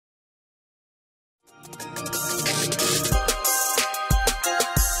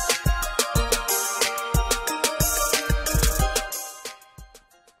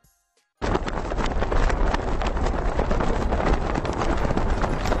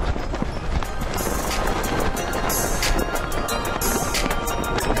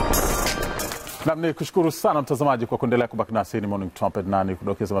Ni kushukuru sana mtazamaji kwa kuendelea kubaki nasi. Ni Morning Trumpet, na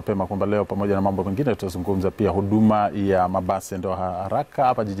nikudokeza mapema kwamba leo pamoja na mambo mengine tutazungumza pia huduma ya mabasi ndio Haraka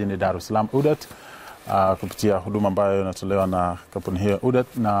hapa jijini Dar es Salaam, UDART, kupitia huduma ambayo inatolewa na kampuni hiyo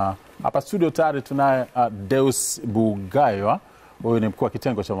UDART. Na hapa studio tayari tunaye Deus Bugaywa, huyu ni mkuu wa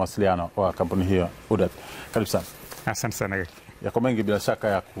kitengo cha mawasaliano wa kampuni hiyo UDART. Karibu sana. Asante sana. Yako mengi bila shaka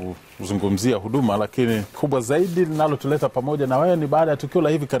ya kuzungumzia huduma, lakini kubwa zaidi linalotuleta pamoja na wewe ni baada ya tukio la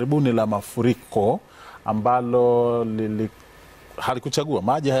hivi karibuni la mafuriko ambalo halikuchagua,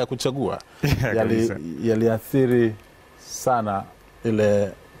 maji hayakuchagua. Yaliathiri sana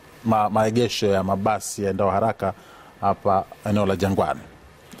ile maegesho ya mabasi ya ndio Haraka hapa eneo la Jangwani.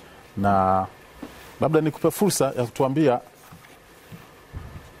 Na labda nikupe fursa ya kutuambia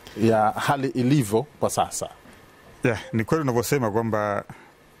ya hali ilivyo kwa sasa. Ni kweli unavyosema kwamba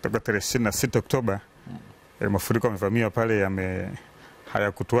toka tarehe 26 Oktoba mafuriko yamevamia pale,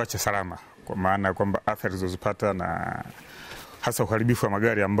 hayakutuacha salama, kwa maana kwamba athari zilizopata na hasa uharibifu wa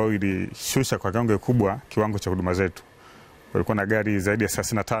magari ambao ilishusha kwa kiwango kikubwa kiwango cha huduma zetu. Kulikuwa na gari zaidi ya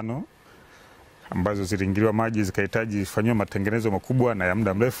 35 ambazo ziliingiliwa maji, zikahitaji fanywa matengenezo makubwa na ya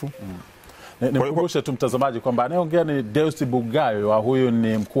muda mrefu. Nikukumbushe tu mtazamaji kwamba anayeongea ni Deus Bugaywa, huyu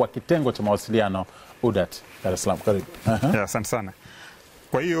ni mkuu wa kitengo cha mawasiliano UDART Dar es Salaam. Karibu. Asante sana.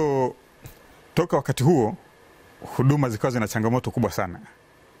 Kwa hiyo toka wakati huo huduma zikawa zina changamoto kubwa sana.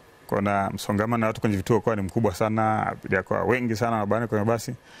 Kuna msongamano wa watu kwenye vituo kwa ni mkubwa sana, abiria kwa wengi sana na bana kwenye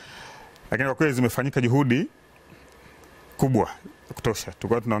basi. Lakini kwa kweli zimefanyika juhudi kubwa kutosha.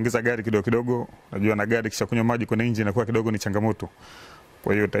 Tulikuwa tunaongeza gari kidogo kidogo, unajua na gari kisha kunywa maji kwenye engine inakuwa kidogo ni changamoto.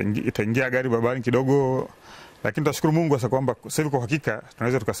 Kwa hiyo itaingia gari barabarani kidogo, lakini tunashukuru Mungu sasa kwamba sasa hivi kwa hakika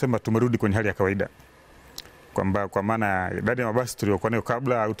tunaweza tukasema tumerudi kwenye hali ya kawaida. Kwamba kwa maana idadi ya mabasi tuliokuwa nayo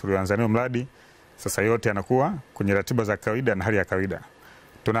kabla au tulioanza nayo mradi sasa yote yanakuwa kwenye ratiba za kawaida na hali ya kawaida.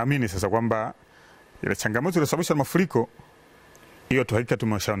 Tunaamini sasa kwamba ile changamoto iliyosababisha mafuriko hiyo tu hakika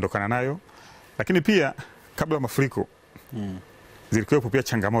tumeshaondokana nayo, lakini pia kabla ya mafuriko zilikuwepo pia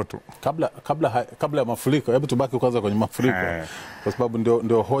changamoto. Kabla ya mafuriko, hebu tubaki kwanza kwenye mafuriko kwa sababu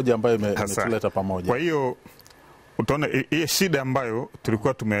ndio hoja ambayo imetuleta pamoja. Kwa hiyo utaona hii shida ambayo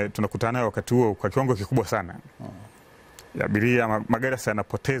tulikuwa tunakutana nayo wakati huo kwa kiwango kikubwa sana. Ya abiria magari sasa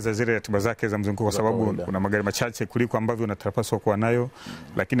yanapoteza zile ratiba zake za mzunguko kwa sababu kuna magari machache kuliko ambavyo unatapaswa kuwa nayo,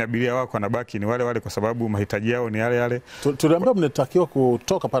 lakini abiria wako wanabaki ni wale wale kwa sababu mahitaji yao ni yale yale. Tuliambiwa mnatakiwa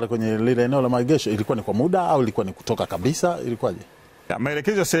kutoka pale kwenye lile eneo la maegesho, ilikuwa ni kwa muda au ilikuwa ni kutoka kabisa, ilikuwaje?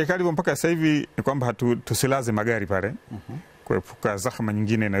 Maelekezo ya serikali mpaka sasa hivi ni kwamba tusilaze magari pale. Kuepuka zahma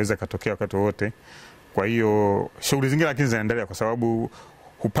nyingine inaweza katokea wakati wote. Kwa hiyo shughuli zingine lakini zinaendelea kwa sababu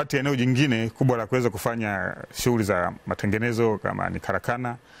hupati eneo jingine kubwa la kuweza kufanya shughuli za matengenezo kama ni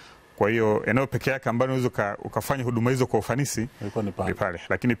karakana. Kwa hiyo eneo pekee yake ambalo unaweza ukafanya huduma hizo kwa ufanisi ni pale.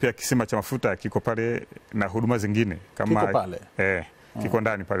 Lakini pia kisima cha mafuta kiko pale na huduma zingine kama kiko pale. Kiko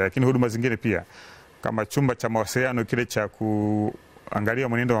ndani pale, lakini huduma zingine pia kama chumba cha mawasaliano kile cha kuangalia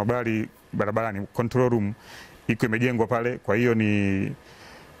mwenendo wa magari barabarani, control room iko imejengwa pale. Kwa hiyo ni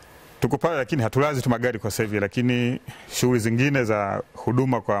tuko pale, lakini hatulazi tu magari kwa sasa hivi, lakini shughuli zingine za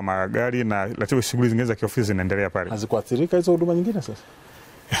huduma kwa magari na ratiba shughuli zingine za kiofisi zinaendelea pale. Hazikuathirika hizo huduma nyingine sasa?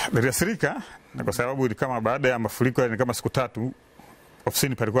 Ziliathirika na kwa sababu kama baada ya mafuriko ni kama siku 3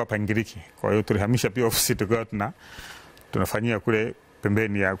 ofisini palikuwa paingiriki. Kwa hiyo tulihamisha pia ofisi tukawa tunafanyia kule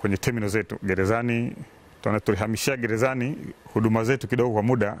pembeni ya kwenye terminal zetu gerezani. Tulihamishia gerezani huduma zetu kidogo kwa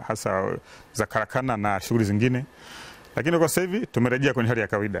muda, hasa za karakana na shughuli zingine. Lakini kwa sasa hivi tumerejea kwenye hali ya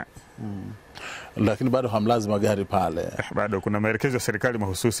kawaida. Lakini bado hamlazi magari pale. Bado kuna maelekezo ya serikali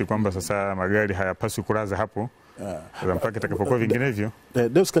mahususi kwamba sasa magari hayapaswi kulaza hapo mpaka itakapokuwa vinginevyo.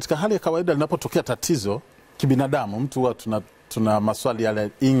 Deus, katika hali ya kawaida linapotokea tatizo kibinadamu, mtu huwa tuna maswali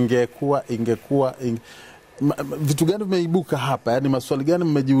yale ingekuwa vitu gani vimeibuka hapa? Yaani maswali gani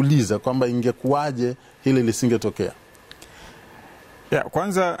mmejiuliza kwamba ingekuwaje hili lisingetokea?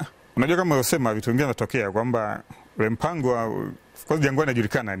 Kwanza unajua kama unasema vitu vingine vinatokea kwamba ule mpango kwa Jangwani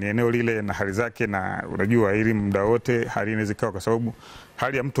inajulikana ni eneo lile na hali zake, na unajua ili muda wote hali inaweza ikawa kwa sababu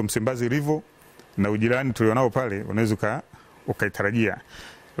hali ya mto Msimbazi ilivyo na ujirani tulionao pale unaweza ukaitarajia.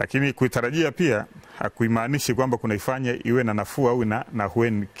 Lakini kuitarajia pia hakuimaanishi kwamba kunaifanya iwe na nafuu au na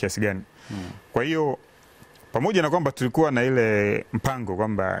hueni kiasi gani. Kwa hiyo pamoja na kwamba tulikuwa na ile mpango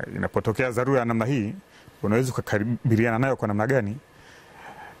kwamba inapotokea dharura ya namna hii unaweza kukabiliana nayo kwa namna gani,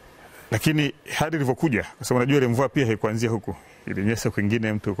 Lakini hadi ilivyokuja, kwa sababu unajua ile mvua pia haikuanzia huku, ilinyesha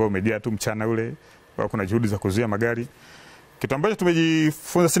kwingine, mtu kwa umejaa tu mchana ule, kwa kuna juhudi za kuzuia magari. Kitu ambacho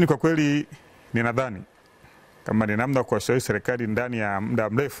tumejifunza sisi kwa kweli, ninadhani kama ni namna kwa shauri serikali ndani ya muda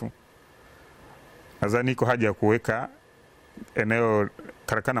mrefu, nadhani iko haja ya kuweka eneo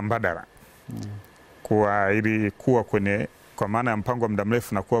karakana mbadala kwa ili kuwa kwenye, kwa maana ya mpango wa muda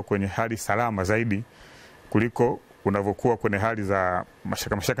mrefu, na kuwa kwenye hali salama zaidi kuliko unavyokuwa kwenye hali za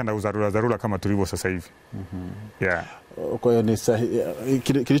mashaka na dharura kama tulivyo sasa hivi. Yeah. Kwa hiyo ni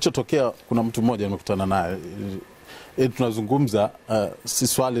kilichotokea, kuna mtu mmoja nimekutana naye, tunazungumza si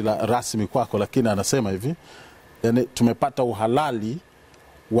swali la rasmi kwako, lakini anasema hivi, yani tumepata uhalali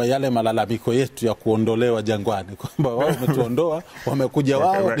wa yale malalamiko yetu ya kuondolewa jangwani, kwamba wao wametuondoa, wamekuja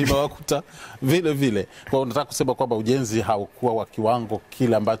wao, nimewakuta vile vile. Kwa hiyo nataka kusema kwamba ujenzi haukuwa wa kiwango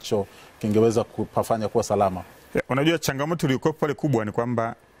kile ambacho kingeweza kupafanya kuwa salama. Unajua changamoto iliyokuwa pale kubwa ni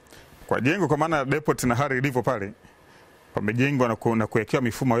kwamba kwa jengo, kwa maana depot na hali ilivyo pale, pamejengwa na kuwekewa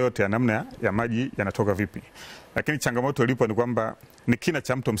mifumo yote ya namna ya maji yanatoka vipi. Lakini changamoto ilipo ni kwamba ni kina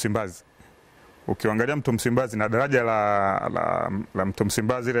cha mto Msimbazi. Ukiangalia mto Msimbazi na daraja la mto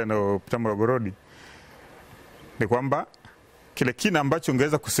Msimbazi ile inayopita Morogorodi, ni kwamba kile kina ambacho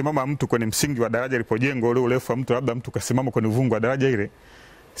ungeweza kusimama mtu kwenye msingi wa daraja lilipojengwa, ule urefu wa mtu, labda mtu kasimama kwenye uvungu wa daraja ile,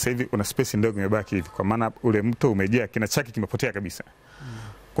 sasa hivi una space ndogo imebaki hivi, kwa maana ule mto umejaa, kina chake kimepotea kabisa.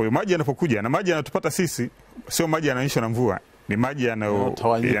 Kwa hiyo maji yanapokuja, na maji yanatupata sisi sio maji yananyeshwa na mvua, ni maji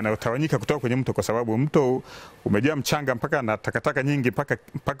yanayotawanyika kutoka kwenye mto, kwa sababu mto umejaa mchanga mpaka na takataka nyingi, mpaka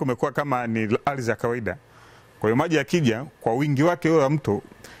umekuwa kama ni ardhi ya kawaida. Kwa hiyo maji yakija kwa wingi wake wa mto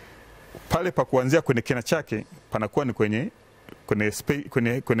pale, pa kuanzia kwenye kina chake panakuwa ni kwenye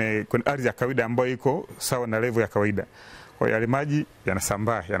ardhi ya kawaida ambayo iko sawa na level ya kawaida. Kwa hiyo yale maji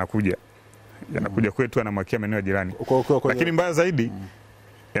yanasambaa, yanakuja kwetu, yanamwakia maeneo ya jirani. Lakini mbaya zaidi,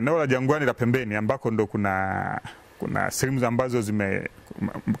 eneo la jangwani la pembeni ambako ndo kuna sehemu ambazo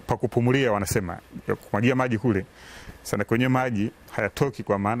pa kupumulia, wanasema kumwagia maji kule. Sana kwenye maji hayatoki,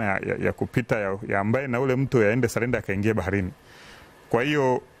 kwa maana ya kupita ya ambaye na ule mto yaende Sarenda akaingia baharini. Kwa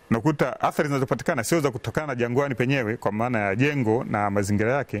hiyo nakuta athari zinazopatikana sio za kutokana na jangwani penyewe, kwa maana ya jengo na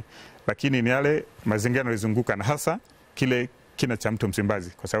mazingira yake, lakini ni yale mazingira yanayozunguka, na hasa kile kina cha mto Msimbazi,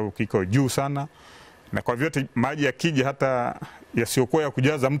 kwa sababu kiko juu sana, na kwa vyote maji yakija hata yasiokuwa ya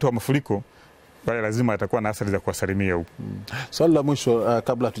kujaza mto wa mafuriko, bali lazima atakuwa na athari za kuwasalimia huko. Swali la mwisho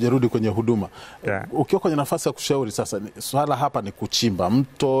kabla hatujarudi kwenye huduma. Ukiwa kwenye nafasi ya kushauri sasa, swala hapa ni kuchimba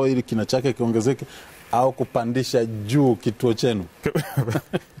mto ili kina chake kiongezeke au kupandisha juu kituo chenu?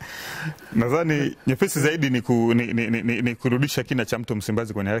 Nadhani nyepesi zaidi ni kurudisha kina cha mto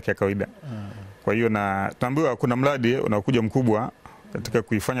Msimbazi kwenye hali yake ya kawaida. Kwa hiyo na tunaambiwa kuna mradi unaokuja mkubwa katika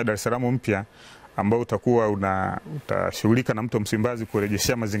kuifanya Dar es Salaam mpya, ambao utakuwa utashughulika na mto Msimbazi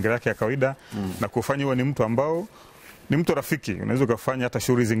kurejeshea mazingira yake ya kawaida, na kufanya huo ni mto ambao ni mto rafiki. Unaweza kufanya hata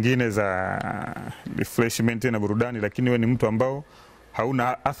shughuli zingine za refreshment na burudani, lakini wewe ni mto ambao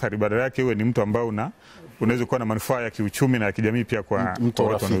hauna athari, badala yake wewe ni mto ambao unaweza kuwa na manufaa ya kiuchumi na ya kijamii pia kwa watu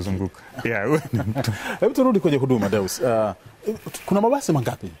wanaozunguka. Hebu turudi kwenye huduma, Deus. Kuna mabasi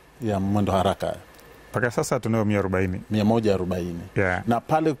mangapi ya mwendo haraka? Mpaka sasa tunao 140. Na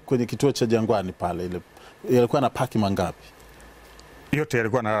pale kwenye kituo cha Jangwani pale, ile ilikuwa na paki mangapi? Yote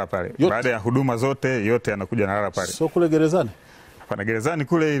yalikuwa yanalala pale. Baada ya huduma zote, yote yanakuja yanalala pale. Sio kule gerezani? Hapana, gerezani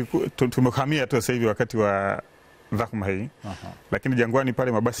kule tumehamia tu sasa hivi wakati wa dhahma hii. Lakini Jangwani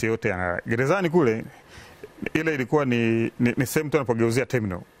pale mabasi yote yanalala. Gerezani kule ile ilikuwa ni sehemu tu wanapogeuzia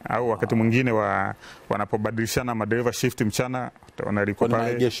terminal, au wakati mwingine wanapobadilishana madereva shift mchana, wanalikuwa pale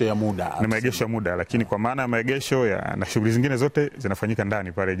maegesho ya muda. Ni maegesho ya muda, lakini kwa maana ya maegesho na shughuli zingine zote zinafanyika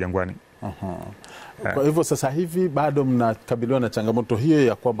ndani pale Jangwani. Kwa hivyo sasa hivi bado mnakabiliwa na changamoto hiyo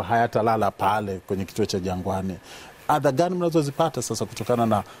ya kwamba hayatalala pale kwenye kituo cha Jangwani. Adha gani mnazozipata sasa kutokana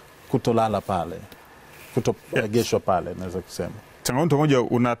na kutolala pale, kutoegeshwa pale, naweza kusema? Changamoto moja,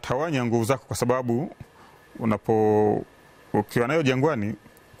 unatawanya nguvu zako, kwa sababu ukiwa nayo Jangwani,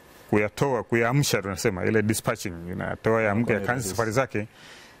 kuyaamsha, tunasema ile dispatching, inatoa yaamke kazi safari zake,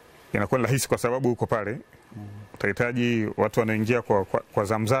 inakuwa rahisi kwa sababu uko pale. Utahitaji watu wanaoingia kwa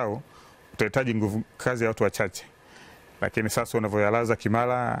zamu zao, utahitaji nguvu kazi ya watu wachache. Lakini sasa unavyoyalaza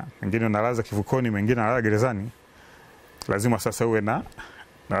Kimara, wengine unalaza Kivukoni, wengine unalaza gerezani, lazima sasa uwe na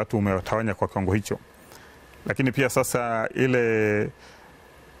watu umewatawanya kwa kiwango hicho. Lakini pia sasa ile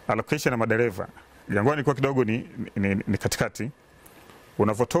allocation ya madereva Jangwani kwa kidogo ni katikati.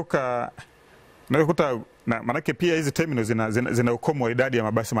 Unavotoka unakuta, na manake pia hizi terminal zina ukomo wa idadi ya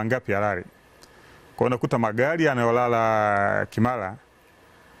mabasi mangapi halali. Kwa unakuta magari yanayolala Kimara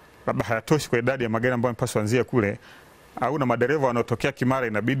labda hayatoshi kwa idadi ya magari ambayo yanapaswa anzia kule, au na madereva wanaotokea Kimara,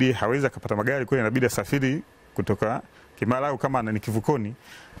 inabidi hawezi kupata magari kule, inabidi asafiri kutoka Kimara, au kama ni kivukoni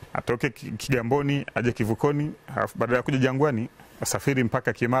atoke Kigamboni aje kivukoni, badala ya kuja Jangwani asafiri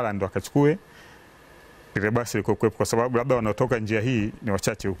mpaka Kimara ndo akachukue ile basi liko kwepo, kwa sababu labda wanaotoka njia hii ni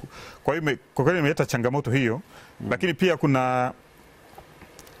wachache huku. Kwa hiyo kwa kweli imeleta changamoto hiyo. Lakini pia kuna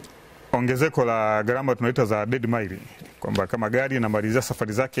ongezeko la gharama tunaita za dead mile, kwamba kama gari inamalizia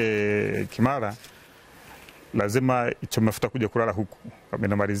safari zake Kimara lazima ichome mafuta kuja kulala huku, kama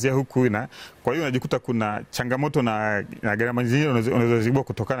inamalizia huku kwa hiyo unajikuta kuna changamoto na gharama nyingine unazozibua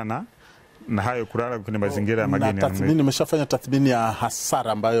kutokana na hayo kulala kwenye mazingira ya mageni. Na tathmini, nimeshafanya tathmini ya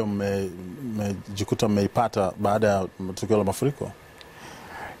hasara ambayo mmejikuta mmeipata baada ya tukio la mafuriko?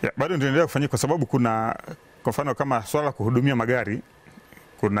 Ya, bado tunaendelea kufanyia, kwa sababu kuna kwa mfano kama swala kuhudumia magari,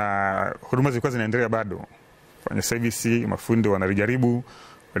 kuna huduma zilikuwa zinaendelea bado. Kwenye service mafundi wanajaribu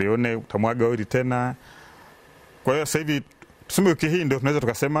walione utamwaga oili tena. Kwa hiyo sasa hivi tuseme wiki hii ndio tunaweza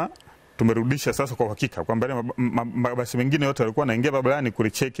tukasema tumerudisha sasa kwa uhakika kwamba mabasi mengine yote walikuwa wanaingia barabarani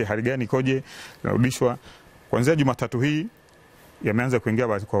kulicheki hali gani ikoje, narudishwa. Kuanzia Jumatatu hii yameanza kuingia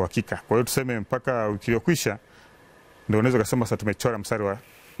basi kwa uhakika. Kwa hiyo tuseme mpaka wiki iliyokwisha ndio unaweza kusema sasa tumechora mstari wa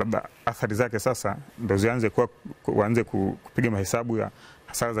labda athari zake, sasa ndio waanze kupiga mahesabu ya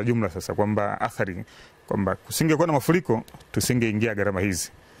hasara za jumla, sasa kwamba athari kwamba kusingekuwa na mafuriko tusingeingia gharama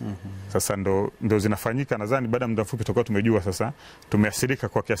hizi. Sasa ndo zinafanyika. Nadhani baada ya muda mfupi tutakuwa tumejua sasa tumeathirika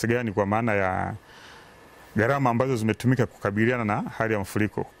kwa kiasi gani, kwa maana ya gharama ambazo zimetumika kukabiliana na hali ya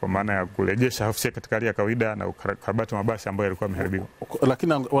mafuriko, kwa maana ya kurejesha afya katika hali ya kawaida na ukarabati mabasi ambayo yalikuwa yameharibiwa.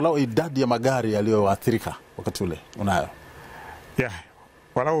 Lakini walau idadi ya magari yaliyoathirika wakati ule unayo?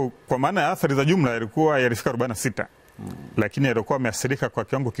 Walau kwa maana ya athari za jumla yalifika 46. Lakini yalikuwa yameathirika kwa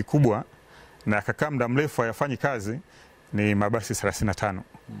kiwango kikubwa na akakaa muda mrefu hayafanyi kazi ni mabasi 35.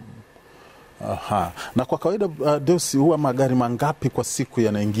 Aha. Na kwa kawaida Deus, huwa magari mangapi kwa siku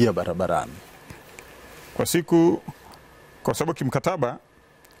yanaingia barabarani? Kwa siku, kwa sababu kimkataba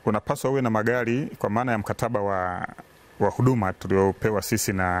unapaswa uwe na magari, kwa maana ya mkataba wa huduma tuliopewa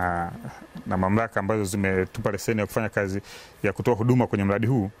sisi na mamlaka ambazo zimetupa leseni ya kufanya kazi ya kutoa huduma kwenye mradi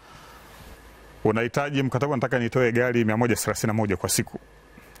huu. Unahitaji mkataba, nataka nitoe gari 131 kwa siku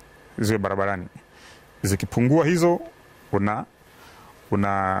ziwe barabarani. Zikipungua hizo kuna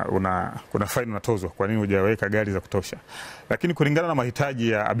faini unatozwa kwa nini hujaweka gari za kutosha. Lakini kulingana na mahitaji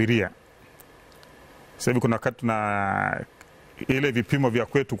ya abiria, sasa hivi kuna wakati na ile vipimo vya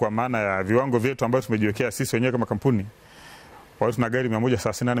kwetu, kwa maana ya viwango vyetu ambavyo tumejiwekea sisi wenyewe kama kampuni. Kwa hiyo tuna gari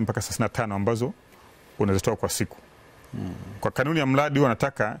 138 mpaka 35 ambazo unazitoa kwa siku. Kwa kanuni ya mradi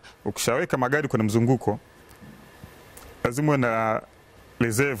wanataka ukishaweka magari kwenye mzunguko lazima na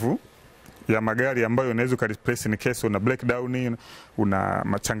reserve ya magari ambayo unaweza kureplace in case una breakdown,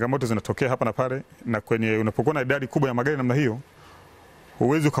 una changamoto zinatokea hapa na pale. Na kwenye unapokuwa na idadi kubwa ya magari namna hiyo,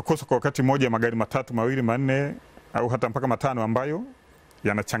 huwezi ukakosa kwa wakati mmoja magari 3, 2, 4 au hata mpaka 5 ambayo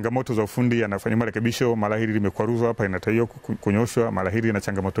yana changamoto za ufundi, yanafanya marekebisho, mara hili limekwaruzwa hapa, inatakiwa kunyoshwa, mara hili ina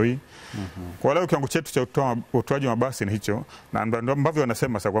changamoto hii. Kwa leo kiwango chetu cha utoaji wa mabasi ni hicho, na ndio ambavyo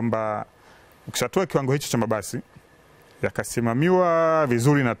wanasema sasa kwamba ukishatoa kiwango hicho cha mabasi yakasimamiwa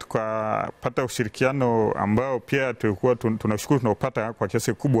vizuri na tukapata ushirikiano ambao pia tulikuwa tunashukuru tunaopata kwa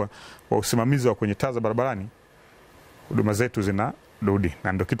kiasi kikubwa wa usimamizi wa kwenye taa za barabarani, huduma zetu zinarudi.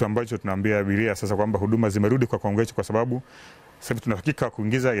 Na ndio kitu ambacho tunaambia abiria sasa kwamba huduma zimerudi kwa kiwango hicho, kwa sababu sasa tuna hakika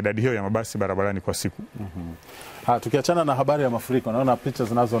kuingiza idadi hiyo ya mabasi barabarani kwa siku. Tukiachana na habari ya mafuriko, naona picha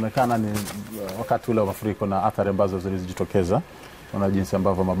zinazoonekana ni wakati ule wa mafuriko na athari ambazo zilijitokeza. Una jinsi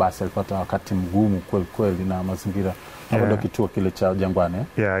ambavyo mabasi yalipata wakati mgumu kweli kweli na mazingira. Hapo ndio kituo kile cha Jangwani.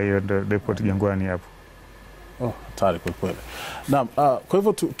 Hiyo ndio depot Jangwani hapo. Hatari kweli kweli. Naam, kwa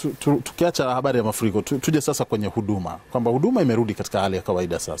hivyo tukiacha habari ya mafuriko, tuje sasa kwenye huduma. Kwamba huduma imerudi katika hali ya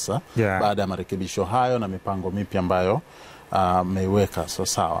kawaida sasa baada ya marekebisho hayo na mipango mipya ambayo mmeiweka.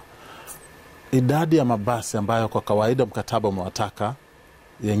 Sawa. Idadi ya mabasi ambayo kwa kawaida mkataba umewataka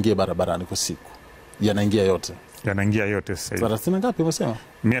yaingie barabarani kwa siku, yanaingia yote? Yanaingia yote sasa hivi. 30 ngapi umesema?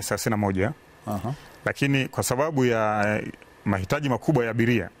 131. Lakini kwa sababu ya mahitaji makubwa ya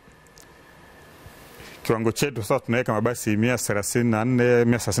abiria, kiwango chetu sasa tunaweka mabasi 134,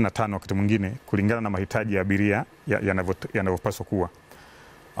 135 wakati mwingine kulingana na mahitaji ya abiria yanavyopaswa kuwa.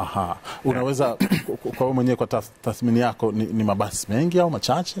 Unaweza kwa wewe mwenyewe, kwa tathmini yako, ni mabasi mengi au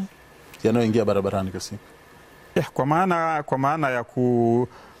machache yanayoingia barabarani kwa siku? Kwa maana ya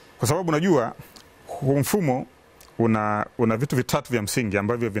kwa sababu unajua huu mfumo una vitu vitatu vya msingi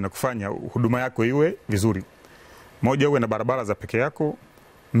ambavyo vinakufanya huduma yako iwe vizuri. Moja, uwe na barabara za peke yako.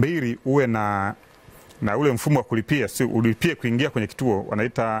 2, uwe na ule mfumo wa kulipia, si ulipie kuingia kwenye kituo,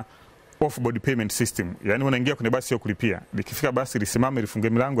 wanaita off board payment system, yani unaingia kwenye basi sio kulipia, likifika basi lisimame, lifunge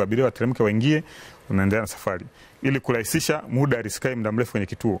milango, abiria wateremke waingie, unaendelea na safari, ili kurahisisha muda, risikae muda mrefu kwenye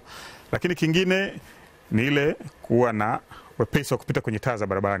kituo. Lakini kingine ni ile kuwa na wepesi wa kupita kwenye taa za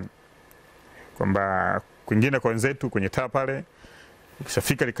barabarani, kwamba kwingine kwa wenzetu kwenye taa pale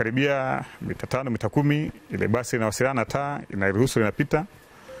ukishafika likaribia mita 5 mita 10, ile basi inawasiliana na taa, inaruhusu linapita.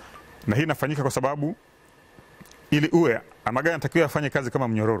 Na hii inafanyika kwa sababu ili uwe magari yanatakiwa afanye kazi kama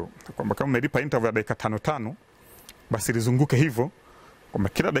mnyororo, kwamba kama umelipa interval ya dakika 5 basi lizunguke hivyo, kwamba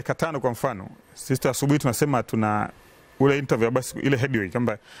kila dakika 5 kwa mfano sisi asubuhi tunasema tuna ule interval ya basi, ile headway,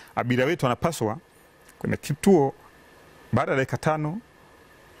 kwamba abiria wetu wanapaswa kwenye kituo baada ya dakika 5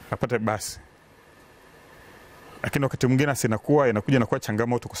 apate basi. Lakini wakati mwingine inakuja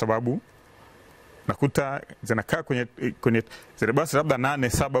changamoto, kwa sababu nakuta zinakaa kwenye zile basi labda 8,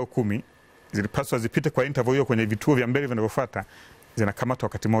 7 au 10 zilipaswa zipite kwa interval hiyo kwenye vituo vya mbele vinavyofuata, zinakamatwa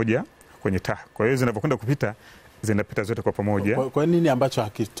wakati moja kwenye taa. Kwa hiyo zinapokwenda kupita zinapita zote kwa pamoja. Kwa nini ambacho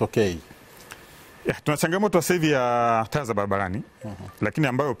hakitokei? Tuna changamoto sasa hivi ya taa za barabarani. Lakini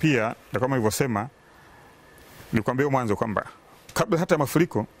ambayo pia kama nilivyosema, nilikwambia mwanzo kwamba kabla hata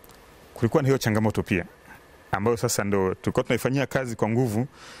mafuriko kulikuwa na hiyo changamoto pia, ambayo sasa ndo tulikuwa tunaifanyia kazi kwa nguvu,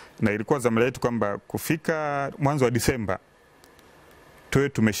 na ilikuwa dhamira yetu kwamba kufika mwanzo wa Disemba tuwe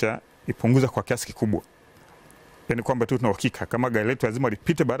tumesha ipunguza kwa kiasi kikubwa. Yaani kwamba tu tuna uhakika kama gari letu lazima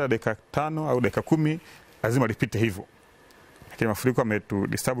lipite baada ya dakika 5 au dakika 10, lazima lipite hivyo. Lakini mafuriko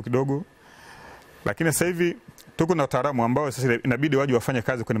yametudisturb kidogo. Lakini sasa hivi tuko na wataalamu ambao sasa inabidi waje wafanye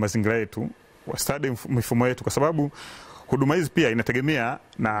kazi kwenye mazingira yetu, wastadi mifumo yetu, kwa sababu huduma hizi pia inategemea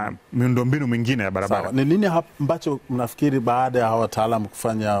na miundombinu mingine ya barabara. Sawa. Ni nini ambacho mnafikiri baada ya wataalamu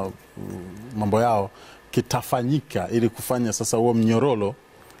kufanya mambo yao kitafanyika ili kufanya sasa huo mnyororo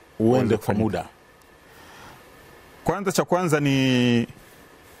uende kwa muda? Cha kwanza ni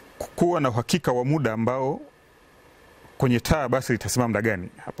kuwa na uhakika wa muda ambao kwenye taa basi litasimama muda gani.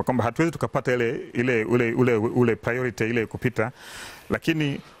 Hapa kwamba hatuwezi tukapata ule priority ile kupita,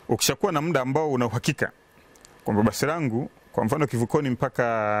 lakini ukishakuwa na muda ambao una uhakika kwamba basi langu kwa mfano Kivukoni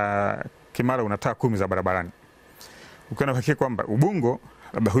mpaka Kimara una taa 10 za barabarani, ukiwa na uhakika kwamba Ubungo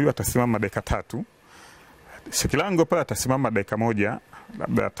labda huyu atasimama dakika 3, Sikilango pale atasimama dakika 1,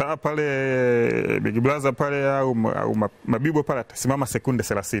 labda taa pale Big Brother pale au Mabibo pale atasimama sekunde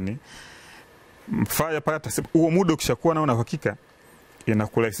 30, Mfaya pale huo muda ukishakuwa na uhakika,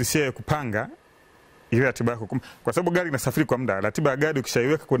 inakurahisishia kupanga ile ratiba yako, kwa sababu gari inasafiri kwa muda. Ratiba ya gari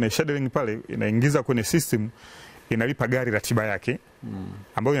ukishaiweka kwenye scheduling pale, inaingiza kwenye system, inalipa gari ratiba yake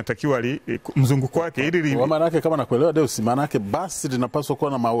ambayo inatakiwa mzunguko wake, ili kwa maana yake kama nakuelewa Deus, maana yake basi linapaswa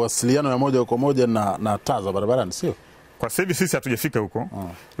kuwa na mawasiliano ya moja kwa moja na taa za barabarani, sio? Kwa sasa hivi sisi hatujafika huko.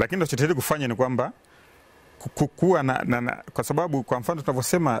 Lakini tunachotaka kufanya ni kwamba kuwa kwa sababu kwa mfano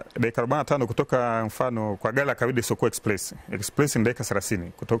tunavyosema dakika 45 kutoka mfano kwa gari la kawaida isokuwa express ni dakika 30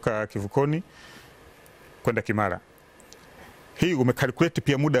 kutoka Kivukoni kwenda Kimara. Hii umekalculate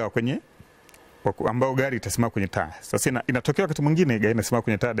pia muda wa kwenye ambao gari itasimama kwenye taa. Sasa inatokea wakati mwingine gari inasimama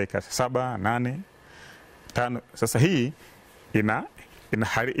kwenye taa dakika 7, 8, 5. Sasa hii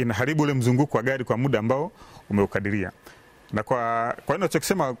inaharibu ule mzunguko wa gari kwa muda ambao umeukadiria. Na kwa nini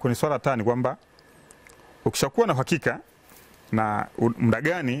nachokisema kwenye swala taa ni kwamba ukishakuwa na uhakika na muda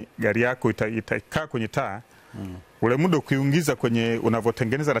gani gari yako itakaa kwenye taa, ule muda ukiungiza kwenye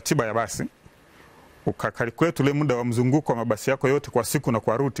unavyotengeneza ratiba ya basi, ukakalkulate ule muda wa mzunguko wa mabasi yako yote kwa siku na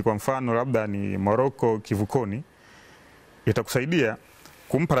kwa ruti, kwa mfano labda ni Moroko Kivukoni, itakusaidia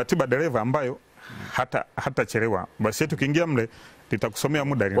kumpa ratiba dereva ambayo hata chelewa. Basi yetu kiingia mle litakusomea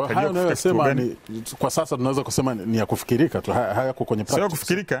muda, linatajia kufika ni, kwa sasa tunaweza kusema ni ya kufikirika tu, hayako kwenye practice. Sio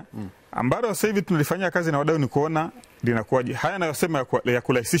kufikirika. Ambalo sasa hivi tunalifanyia kazi na wadau ni kuona linakuwaje. Haya nayosema ya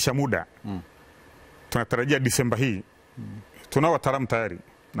kurahisisha muda. Tunatarajia Disemba hii. Tunao wataalamu tayari,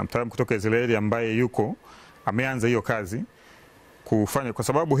 na mtaalamu kutoka Israeli ambaye ameanza hiyo kazi kufanya, kwa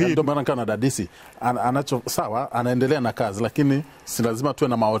sababu hii ndio maana kana dadisi sawa, anaendelea na kazi, lakini si lazima tuwe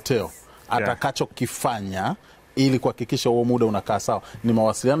na maoteo atakachokifanya ili kuhakikisha huo muda unakaa sawa. Ni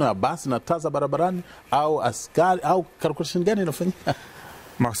mawasiliano ya basi na taa za barabarani au askari au calculation gani inafanyika?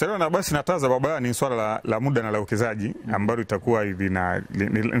 Mawasiliano na basi na taa za barabarani ni swala la muda na la uwekezaji ambalo litakuwa lina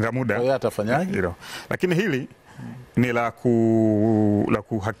muda. Yeye atafanyaje? Lakini hili ni la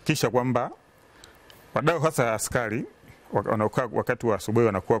kuhakikisha kwamba wadau hasa askari wanaokaa wakati wa asubuhi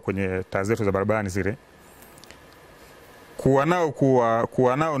wanakuwa kwenye taa zetu za barabarani zile,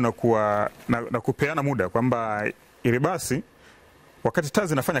 kuwa nao na kupeana muda kwamba ile basi wakati taa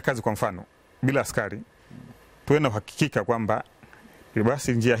zinafanya kazi kwa mfano bila askari, tuwe na uhakika kwamba ile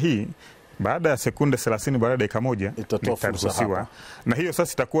basi njia hii baada ya sekunde 30 baada ya dakika moja itaruhusiwa. Na hiyo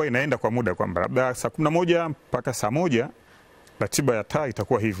sasa itakuwa inaenda kwa muda kwamba labda saa 11 mpaka saa 1 ratiba ya taa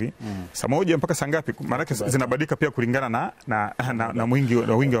itakuwa hivi. Saa 1 mpaka saa ngapi? Maana zinabadilika pia kulingana na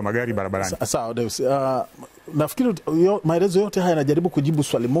wingi wa magari barabarani. Sawa Deus. Nafikiri maelezo yote haya yanajaribu kujibu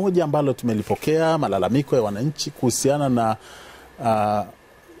swali moja ambalo tumelipokea, malalamiko ya wananchi kuhusiana na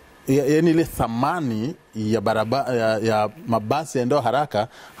yaani ile thamani ya barabara ya mabasi ya ndio haraka.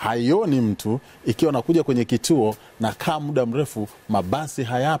 Haioni mtu ikiwa nakuja kwenye kituo na kaa muda mrefu mabasi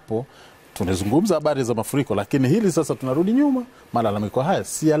hayapo. Tunazungumza habari za mafuriko, lakini hili sasa tunarudi nyuma. Malalamiko haya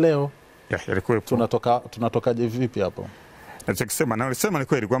si ya leo. Tunatokaje vipi hapo? Nachokisema na ulisema ni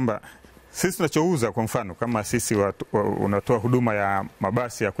kweli kwamba sisi tunachouza, kwa mfano kama sisi unatoa huduma ya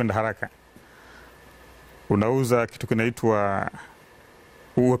mabasi ya kwenda haraka, unauza kitu kinaitwa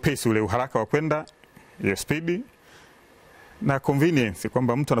uwepesi, ule uharaka wa kwenda, ya speed na convenience,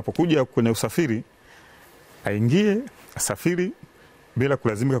 kwamba mtu anapokuja kwenye usafiri aingie asafiri bila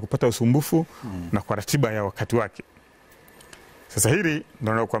kulazimika kupata usumbufu na kwa ratiba ya wakati wake. Sasa hili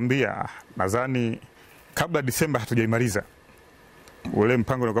ndio nakwambia, nadhani kabla Disemba hatujaimaliza ule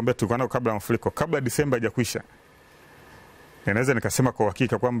mpango, nakwambia tulikuwa nao kabla mafuriko, kabla Disemba haijakwisha, ninaweza nikasema kwa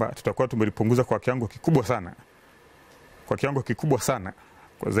hakika kwamba tutakuwa tumelipunguza kwa kiwango kikubwa sana,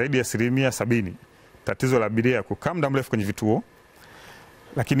 kwa zaidi ya 70% tatizo la abiria kukaa muda mrefu kwenye vituo.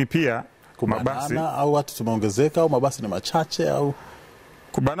 Lakini pia mabasi au watu tumeongezeka, au mabasi ni machache, au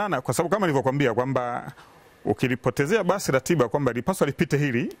kubanana, kwa sababu kama nilivyokuambia kwamba ukilipotezea basi ratiba kwamba lipaswa lipite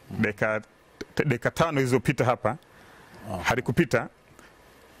hili dakika 5 zilizopita hapa, halikupita,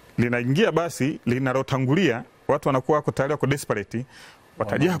 linaingia basi linalotangulia, watu wanakuwa wako tayari kwa desperate,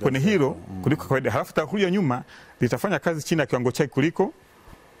 watajaa kwenye hilo kuliko kawaida, halafu takuja nyuma litafanya kazi chini ya kiwango chake kuliko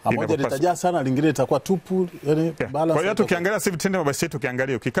moja litajaa sana, lingine litakuwa tupu, yani balance. Kwa hiyo tukiangalia sasa vitendo mabasi yetu,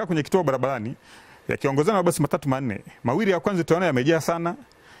 ukiangalia ukikaa kwenye kituo barabarani yakiongozana mabasi 3 4, mawili ya kwanza utaona yamejaa sana,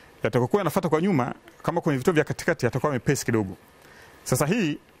 yatakokuwa yanafuata kwa nyuma kama kwenye vituo vya katikati yatakuwa mepesi kidogo. Sasa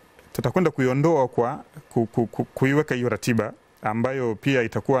hii tutakwenda kuiondoa kwa kuiweka hiyo ratiba ambayo pia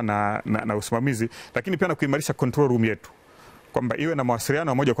itakuwa na usimamizi, lakini pia na kuimarisha control room yetu kwamba iwe na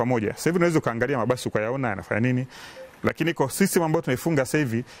mawasiliano moja kwa moja. Sasa hivi unaweza kaangalia mabasi ukayaona yanafanya nini, lakini kwa system ambayo tunaifunga sasa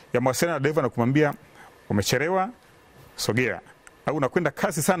hivi ya mawasiliano na dereva na kumwambia umechelewa, sogea, au unakwenda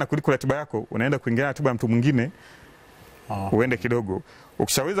kasi sana kuliko ratiba yako, unaenda kuingia ratiba ya mtu mwingine, uende kidogo.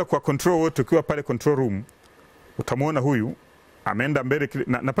 Ukishaweza kwa control wote ukiwa pale control room, utamuona huyu ameenda mbele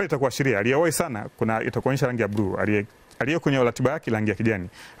na pale itakuwa sheria. Aliyewahi sana kuna itakuonyesha rangi ya blue, aliye kwenye ratiba yake rangi ya kijani,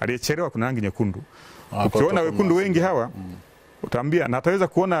 aliyechelewa kuna rangi nyekundu. Ukiona wekundu wengi hawa utaambia, na ataweza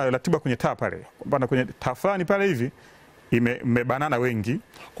kuona ratiba kwenye taa pale kwamba kwenye taa fulani pale hivi imebanana wengi.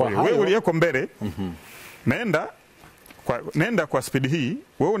 Kwa wewe uliyeko mbele nenda kwa speed hii,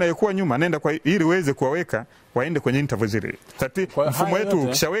 wewe unayekuwa nyuma nenda kwa ili uweze kuwaweka waende kwenye interval zile. Mfumo wetu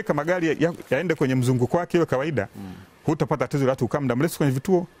ukishaweka magari yaende kwenye mzunguko wake wa kawaida, hutapata tatizo la watu kukaa muda mrefu kwenye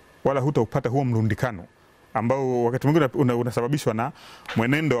vituo, wala hutapata huo mrundikano ambao wakati mwingine unasababishwa na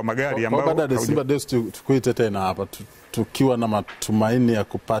mwenendo wa magari ambao baada ya Desemba Deus tukuite tena hapa tukiwa na matumaini ya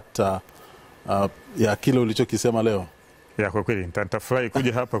kupata ya kile ulichokisema leo. Ya kwa kweli nitafurahi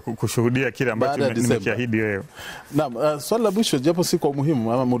kuja hapa kushuhudia kile ambacho nimekiahidi wewe. Naam, swali la mwisho japo si kwa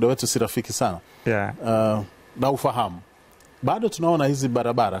muhimu, ama muda wetu si rafiki sana. Na ufahamu. Bado tunaona hizi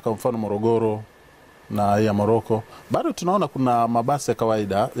barabara kwa mfano Morogoro na ya Moroko, bado tunaona kuna mabasi ya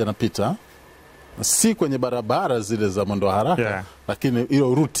kawaida yanapita, si kwenye barabara zile za mwendo haraka, lakini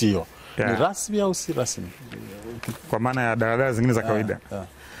hiyo route hiyo ni rasmi au si rasmi? Kwa maana ya daladala zingine za kawaida.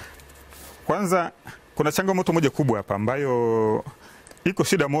 Kwanza kuna changamoto moja kubwa hapa ambayo iko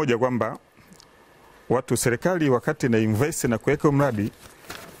shida moja kwamba serikali wakati na invest na kuweka mradi,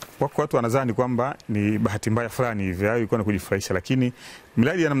 watu wanadhani kwamba ni bahati mbaya fulani hivi au ilikuwa kujifurahisha, lakini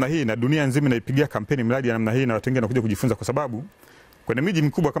miradi ya namna hii na dunia nzima inaipigia kampeni miradi ya namna hii, na watu wengi wanakuja kujifunza, kwa sababu kwenye miji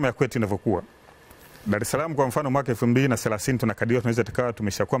mikubwa kama ya kwetu inavyokuwa Dar es Salaam kwa mfano mwaka 2030 tunakadiria tunaweza tukawa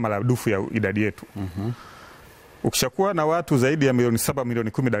tumeshakuwa maradufu ya idadi yetu. Ukishakuwa na watu zaidi ya milioni 7 milioni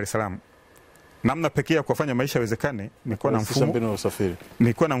 10 Dar es Salaam, namna pekee ya kufanya maisha yawezekane ni kuwa na mfumo wa usafiri.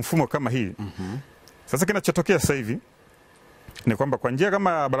 Ni kuwa na mfumo kama hii. Sasa kinachotokea sasa hivi ni kwamba kwa njia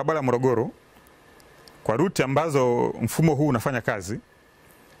kama barabara ya Morogoro, kwa ruti ambazo mfumo huu unafanya kazi,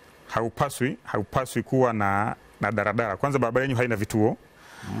 haupaswi kuwa na daradara. Kwanza barabara yenyewe haina vituo.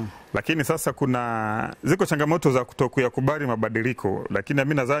 Lakini sasa ziko changamoto za kutokuyakubali mabadiliko, lakini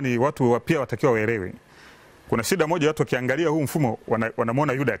mimi nadhani watu pia watakiwa waelewe. Kuna shida moja, watu wakiangalia huu mfumo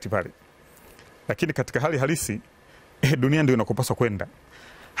wanamwona UDART pale. Lakini katika hali halisi dunia ndio inakopaswa kwenda.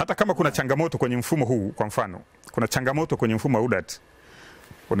 Hata kama kuna changamoto kwenye mfumo huu, kwa mfano kuna changamoto kwenye mfumo wa UDART,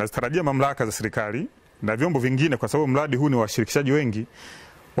 unatarajia mamlaka za serikali na vyombo vingine, kwa sababu mradi huu ni washirikishaji wengi,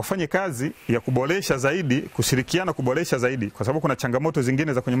 wafanye kazi ya kuboresha zaidi, kushirikiana kuboresha zaidi, kwa sababu kuna changamoto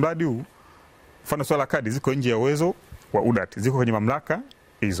zingine za kwenye mradi huu. Mfano swala kadi ziko nje ya uwezo wa UDART, ziko kwenye mamlaka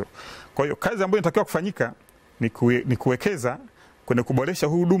hizo. Kwa hiyo kazi ambayo inatakiwa kufanyika ni kuwekeza kwenye kuboresha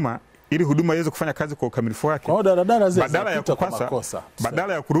huduma, ili huduma iweze kufanya kazi kwa ukamilifu wake. Badala ya kupasa,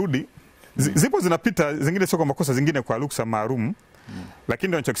 badala ya kurudi, zipo zinapita, zingine sio kwa makosa, zingine kwa ruksa maalum. Lakini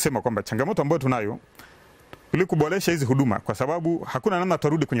ndio ninachokisema kwamba changamoto ambayo tunayo ili kuboresha hizi huduma, kwa sababu hakuna namna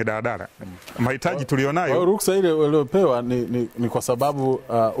turudi kwenye daladala. Mahitaji tulionayo, ruksa ile waliopewa ni kwa sababu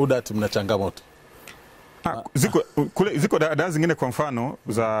UDART mna changamoto. Ziko daladala zingine, kwa mfano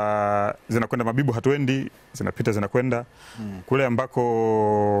zinakwenda Mabibu hatuendi, zinapita zinakwenda kule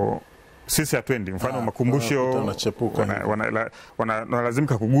ambako sisi hatuendi, mfano makumbusho,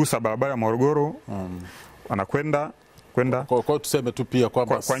 wanalazimika kugusa barabara ya Morogoro, wanakwenda kwa tuseme tu pia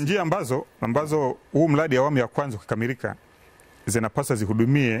kwa njia ambazo huu mradi awamu ya kwanza ukikamilika zinapasa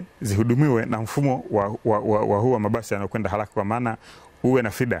zihudumiwe na mfumo wa huu wa mabasi yanayokwenda haraka, kwa maana uwe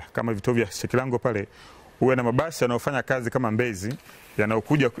na fida kama vituo vya Shekilango pale, uwe na mabasi yanayofanya kazi kama Mbezi,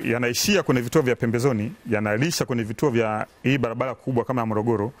 yanayokuja yanaishia kwenye vituo vya pembezoni, yanalisha kwenye vituo vya hii barabara kubwa kama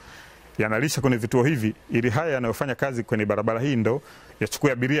Morogoro, yanalisha kwenye vituo hivi, ili haya yanayofanya kazi kwenye barabara hii ndo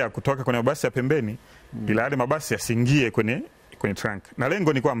yachukue abiria kutoka kwenye mabasi ya pembeni, ila yale mabasi yasiingie kwenye trunk. Na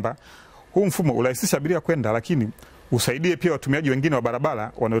lengo ni kwamba huu mfumo urahisisha abiria kwenda, lakini usaidie pia watumiaji wengine wa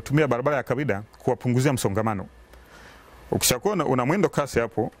barabara wanaotumia barabara ya kawaida kuwapunguzia msongamano. Ukishakuwa una mwendo kasi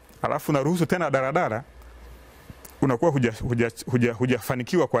hapo, alafu unaruhusu tena daladala, unakuwa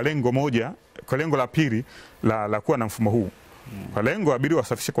hujafanikiwa kwa lengo moja, kwa lengo la pili la kuwa na mfumo huu. Kwa lengo abiria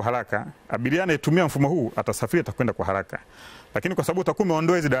wasafishe kwa haraka, abiria anayetumia mfumo huu atasafiri, atakwenda kwa haraka. Lakini kwa sababu utakuwa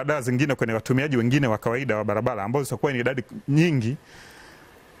umeondoa hizo daladala zingine kwenye watumiaji wengine wa kawaida wa barabara ambao zitakuwa ni idadi nyingi,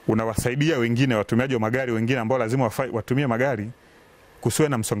 unawasaidia wengine watumiaji wa magari wengine ambao lazima watumie magari, kusiwe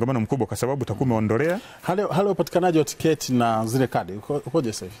na msongamano mkubwa, kwa sababu utakuwa umeondolea hali upatikanaji wa tiketi na zile kadi.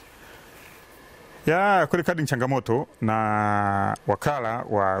 Ukoje sasa hivi? Kule kadi ni changamoto, na wakala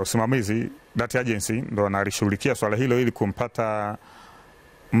wa usimamizi data agency ndo analishughulikia swala hilo ili kumpata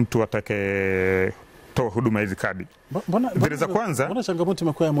mtu atakayetoa huduma hizi kadi. Zile za kwanza, mbona changamoto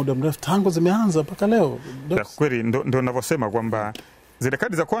imekuwa ya muda mrefu tangu zimeanza mpaka leo? Kweli ndo ninavyosema kwamba zile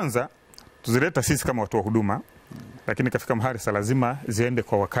kadi za kwanza tuzileta sisi kama watu wa huduma, lakini kafika mahali sasa lazima ziende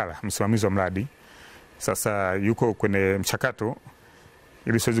kwa wakala msimamizi wa mradi. Sasa yuko kwenye mchakato,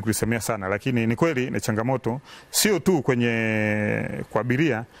 ili siwezi kulisemea sana, lakini ni kweli ni changamoto, sio tu kwa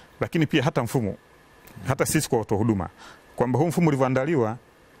abiria, lakini pia hata mfumo, hata sisi kwa watu wa huduma, kwamba huu mfumo ulivyoandaliwa,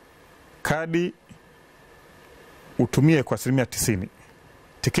 kadi utumie kwa 90%,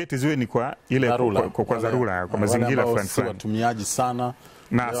 tiketi ziwe ni kwa ile kwa dharura, kwa mazingira fulani fulani, watumiaji sana.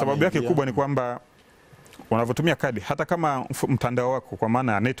 Na sababu yake kubwa ni kwamba unavyotumia kadi, hata kama mtandao wako kwa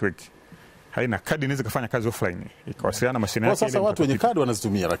maana network haina, kadi inaweza kufanya kazi offline, ikawasiliana mashine yake. Sasa watu wenye kadi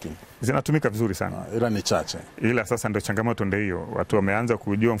wanazitumia, lakini zinatumika vizuri sana, ila ni chache. Ila sasa ndio changamoto ndio hiyo, watu wameanza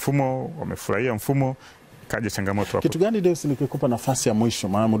kujua mfumo, wamefurahia mfumo, kaje changamoto hapo. Kitu gani Deus, nikikupa nafasi ya mwisho,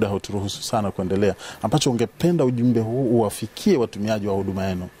 maana muda hauturuhusu sana kuendelea, ambacho ungependa ujumbe huu uwafikie watumiaji wa huduma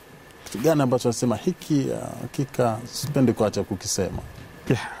yenu? Kitu gani ambacho nasema hiki hakika sipendi kuacha kukisema?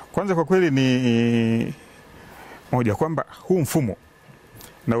 Kwanza kwa kweli ni moja, kwamba huu mfumo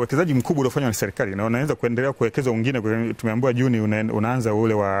na uwekezaji mkubwa uliofanywa na serikali, na unaweza kuendelea kuwekeza wengine. Tumeambiwa Juni unaanza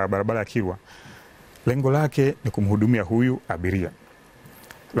ule wa barabara ya Kilwa. Lengo lake ni kumhudumia huyu abiria,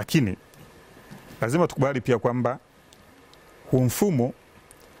 lakini lazima tukubali pia kwamba huu mfumo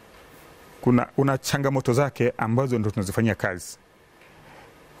una changamoto zake ambazo ndio tunazifanyia kazi,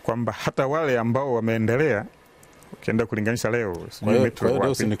 kwamba hata wale ambao wameendelea, ukienda kulinganisha leo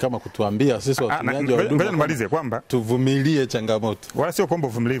ni kama kutuambia sisi watumiaji wa huduma, nimalize kwamba tuvumilie changamoto, wala sio kwamba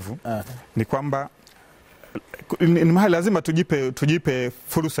uvumilivu. Ni kwamba ni mahali lazima tujipe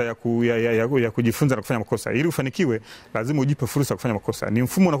fursa ya kujifunza na kufanya makosa. Ili ufanikiwe lazima ujipe fursa ya kufanya makosa. Ni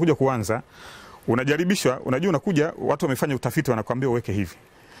mfumo unakuja kuanza, unajaribishwa, unajua unakuja, watu wamefanya utafiti, wanakuambia uweke hivi.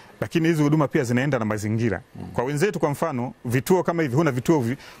 Lakini hizi huduma pia zinaenda na mazingira. Kwa wenzetu, kwa mfano, vituo kama hivi,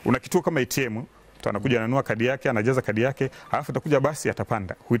 una kituo kama ATM, mtu anakuja ananunua kadi yake, anajaza kadi yake, alafu atakuja basi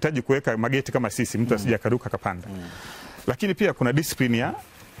atapanda. Huhitaji kuweka mageti kama sisi, mtu asije akaruka akapanda. Lakini pia kuna discipline ya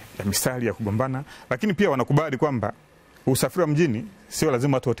mistari ya kugombana, lakini pia wanakubali kwamba usafiri wa mjini sio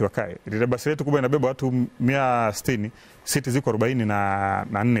lazima watu wote wakae. Ile basi letu kubwa inabeba watu 160, siti ziko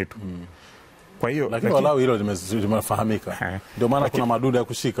 44 tu. Kwa hiyo lakini walau hilo limefahamika. Ndio maana kuna madudu ya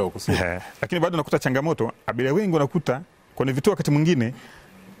kushika huko sasa. Lakini bado nakuta changamoto, abiria wengi wanakuta kwenye vituo, wakati mwingine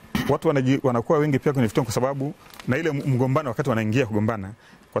watu wanakuwa wengi pia kwenye vituo, kwa sababu na ile mgombano, wakati wanaingia kugombana,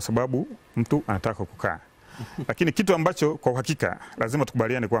 kwa sababu mtu anataka kukaa. Lakini kitu ambacho kwa uhakika lazima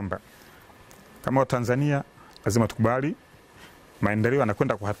tukubaliane kwamba kama Watanzania lazima tukubali maendeleo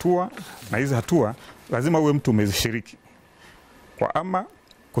yanakwenda kwa hatua, na hizi hatua lazima uwe mtu umezishiriki kwa ama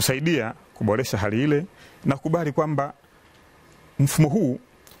kusaidia kuboresha hali ile, na kubali kwamba mfumo huu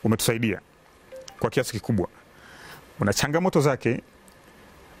umetusaidia kwa kiasi kikubwa. Una changamoto zake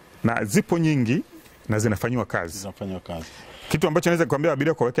na zipo nyingi na zinafanywa kazi. Kitu ambacho naweza kuambia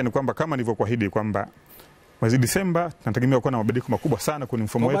abiria kwa wake ni kwamba kama nilivyokuahidi kwamba mwezi Disemba tunategemea kuwa na mabadiliko makubwa sana kwenye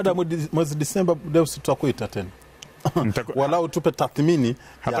mfumo wetu. Baada ya mwezi Disemba Deus tutakuita tena. Walau tupe tathmini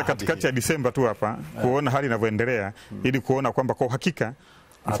hata katikati ya Disemba tu hapa kuona hali inavyoendelea, ili kuona kwamba kwa hakika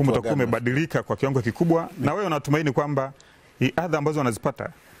mfumo utakuwa umebadilika kwa kiwango kikubwa, na wewe unatumaini kwamba adha ambazo wanazipata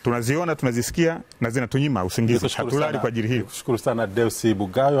tunaziona, tunazisikia na zinatunyima usingizi. Hatulali kwa ajili hiyo. Nikushukuru sana Deus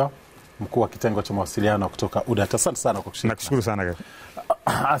Bugaywa, mkuu wa kitengo cha mawasiliano kutoka UDART. Asante sana kwa kushiriki. Nakushukuru sana.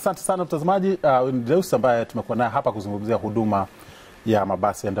 Asante sana mtazamaji. Deus ambaye tumekuwa naye hapa kuzungumzia huduma ya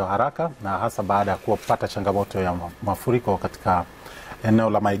mabasi ndio Haraka, na hasa baada ya kupata changamoto ya mafuriko katika eneo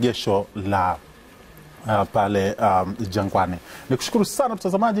la maegesho la pale Jangwani. Nikushukuru sana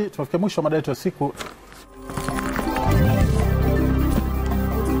mtazamaji, tumefikia mwisho wa mada yetu ya siku.